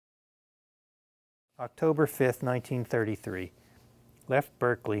October 5th, 1933. Left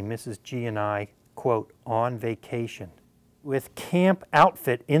Berkeley, Mrs. G and I, quote, on vacation, with camp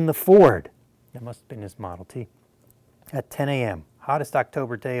outfit in the Ford. That must have been his Model T. At 10 a.m., hottest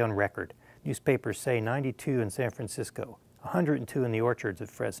October day on record. Newspapers say 92 in San Francisco, 102 in the orchards of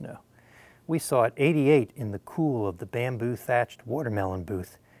Fresno. We saw it 88 in the cool of the bamboo-thatched watermelon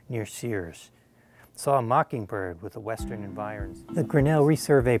booth near Sears. Saw a mockingbird with the western environs. The Grinnell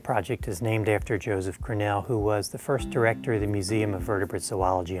Resurvey Project is named after Joseph Grinnell, who was the first director of the Museum of Vertebrate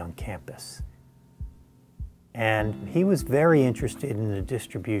Zoology on campus. And he was very interested in the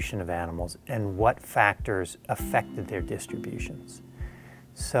distribution of animals and what factors affected their distributions.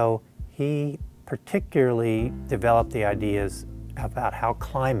 So he particularly developed the ideas about how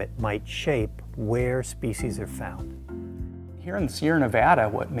climate might shape where species are found. Here in Sierra Nevada,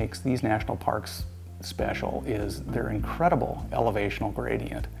 what makes these national parks special is their incredible elevational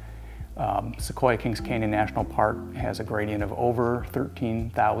gradient. Sequoia-Kings Canyon National Park has a gradient of over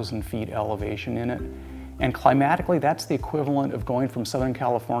 13,000 feet elevation in it. And climatically, that's the equivalent of going from Southern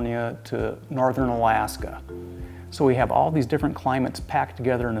California to Northern Alaska. So we have all these different climates packed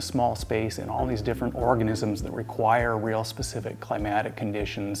together in a small space and all these different organisms that require real specific climatic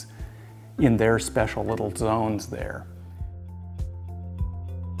conditions in their special little zones there.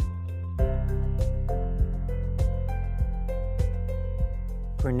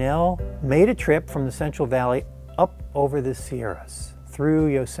 Grinnell made a trip from the Central Valley up over the Sierras, through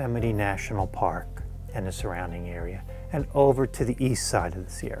Yosemite National Park and the surrounding area, and over to the east side of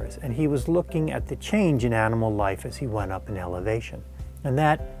the Sierras. And he was looking at the change in animal life as he went up in elevation. And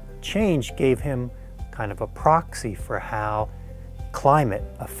that change gave him kind of a proxy for how climate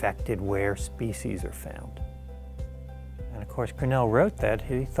affected where species are found. And of course, Grinnell wrote that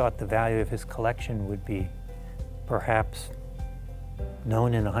he thought the value of his collection would be perhaps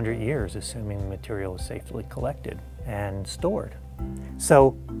known in 100 years, assuming the material is safely collected and stored.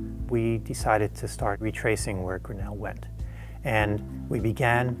 So we decided to start retracing where Grinnell went. And we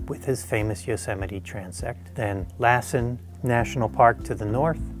began with his famous Yosemite transect, then Lassen National Park to the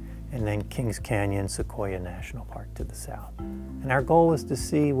north, and then Kings Canyon Sequoia National Park to the south. And our goal was to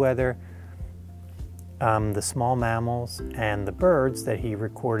see whether the small mammals and the birds that he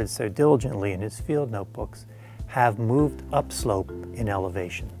recorded so diligently in his field notebooks have moved upslope in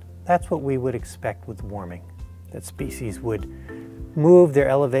elevation. That's what we would expect with warming, that species would move their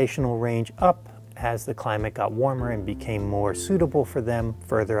elevational range up as the climate got warmer and became more suitable for them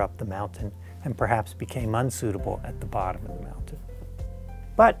further up the mountain, and perhaps became unsuitable at the bottom of the mountain.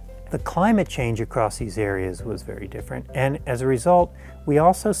 But the climate change across these areas was very different, and as a result, we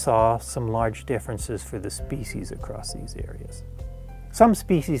also saw some large differences for the species across these areas. Some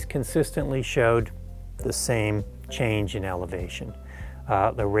species consistently showed the same change in elevation.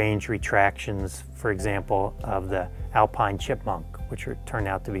 The range retractions, for example, of the alpine chipmunk, which turned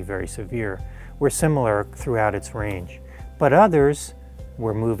out to be very severe, were similar throughout its range. But others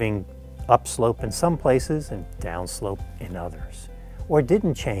were moving upslope in some places and downslope in others, or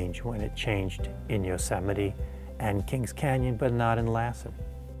didn't change when it changed in Yosemite and Kings Canyon, but not in Lassen.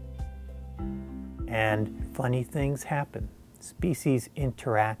 And funny things happen. Species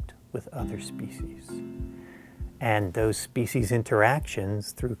interact with other species. And those species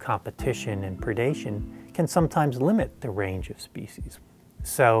interactions through competition and predation can sometimes limit the range of species.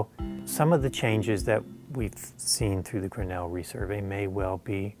 So some of the changes that we've seen through the Grinnell Resurvey may well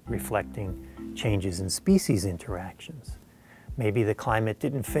be reflecting changes in species interactions. Maybe the climate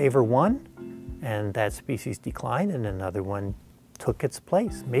didn't favor one and that species declined and another one took its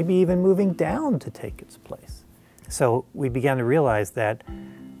place, maybe even moving down to take its place. So we began to realize that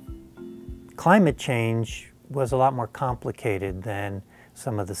climate change was a lot more complicated than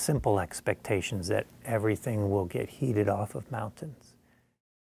some of the simple expectations that everything will get heated off of mountains.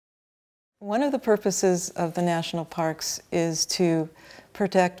 One of the purposes of the national parks is to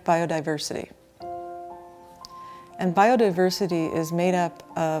protect biodiversity. And biodiversity is made up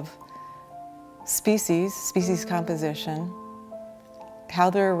of species composition, how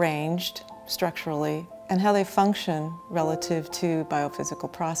they're arranged structurally, and how they function relative to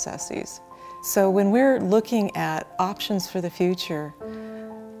biophysical processes. So when we're looking at options for the future,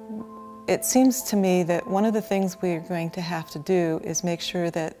 it seems to me that one of the things we're going to have to do is make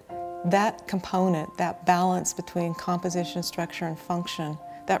sure that that component, that balance between composition, structure, and function,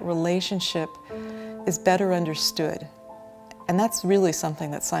 that relationship is better understood. And that's really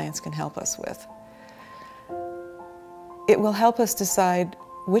something that science can help us with. It will help us decide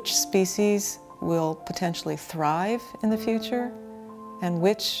which species will potentially thrive in the future and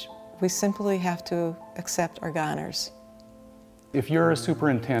which we simply have to accept are goners. If you're a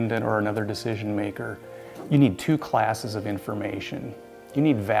superintendent or another decision maker, you need two classes of information. You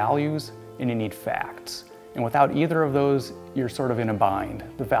need values and you need facts. And without either of those, you're sort of in a bind.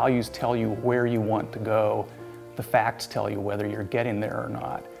 The values tell you where you want to go. The facts tell you whether you're getting there or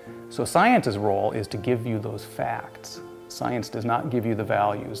not. So science's role is to give you those facts. Science does not give you the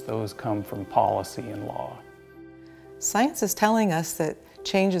values. Those come from policy and law. Science is telling us that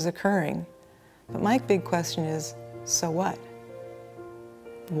change is occurring, but my big question is, so what?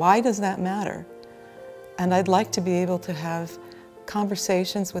 Why does that matter? And I'd like to be able to have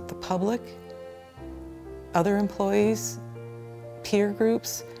conversations with the public, other employees, peer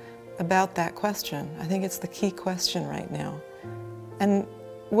groups about that question. I think it's the key question right now. And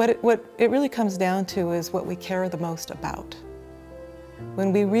what it really comes down to is what we care the most about.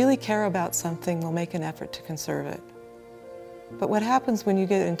 When we really care about something, we'll make an effort to conserve it. But what happens when you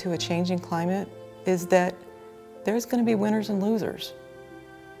get into a changing climate is that there's going to be winners and losers.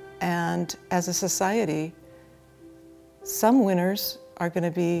 And as a society, some winners are going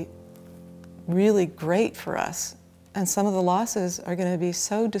to be really great for us, and some of the losses are going to be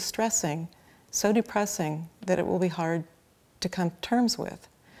so distressing, so depressing, that it will be hard to come to terms with.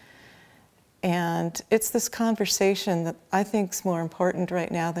 And it's this conversation that I think is more important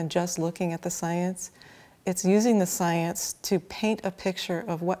right now than just looking at the science. It's using the science to paint a picture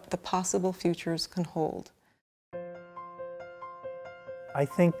of what the possible futures can hold. I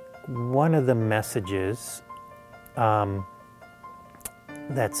think one of the messages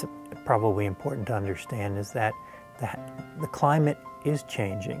that's probably important to understand is that the climate is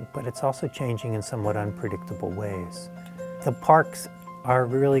changing, but it's also changing in somewhat unpredictable ways. The parks are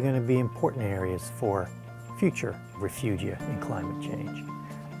really going to be important areas for future refugia in climate change,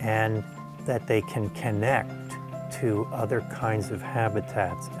 and that they can connect to other kinds of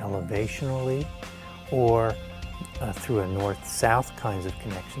habitats elevationally or through a north-south kinds of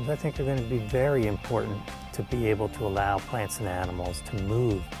connections, I think are going to be very important to be able to allow plants and animals to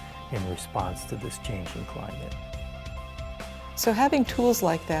move in response to this changing climate. So having tools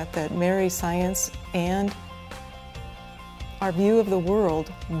like that marry science and our view of the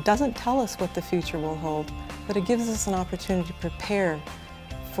world doesn't tell us what the future will hold, but it gives us an opportunity to prepare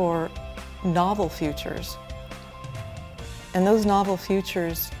for novel futures. And those novel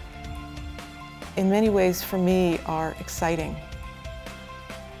futures, in many ways for me, are exciting.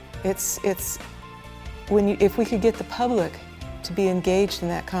 If we could get the public to be engaged in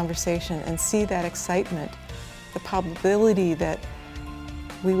that conversation and see that excitement, the probability that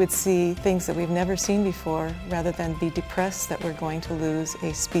we would see things that we've never seen before, rather than be depressed that we're going to lose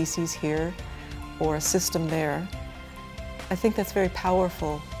a species here or a system there, I think that's very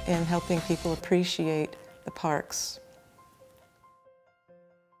powerful in helping people appreciate the parks.